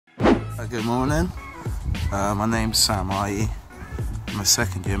Good morning, my name's Sam. I'm a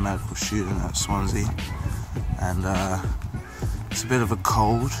second year medical student at Swansea, and it's a bit of a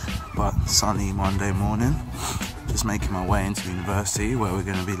cold but sunny Monday morning. Just making my way into university where we're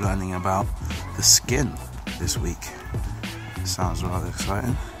going to be learning about the skin this week. Sounds rather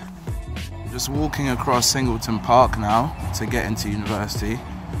exciting. Just walking across Singleton Park now to get into university.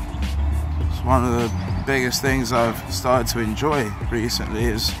 It's one of the biggest things I've started to enjoy recently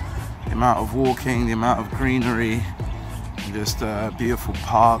is the amount of walking, the amount of greenery, and just beautiful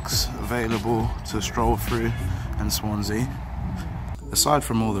parks available to stroll through in Swansea. Aside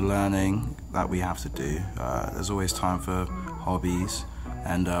from all the learning that we have to do, there's always time for hobbies,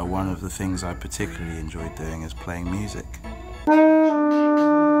 and one of the things I particularly enjoy doing is playing music.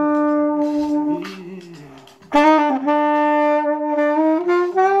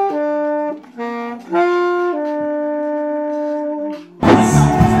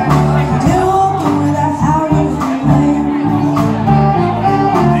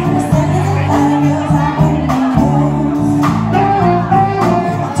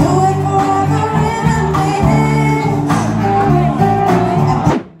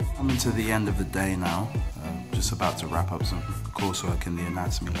 To the end of the day now, just about to wrap up some coursework in the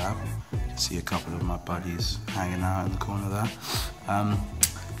anatomy lab. See a couple of my buddies hanging out in the corner there.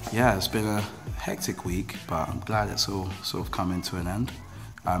 Yeah, it's been a hectic week, but I'm glad it's all sort of coming to an end.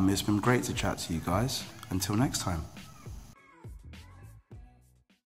 It's been great to chat to you guys. Until next time.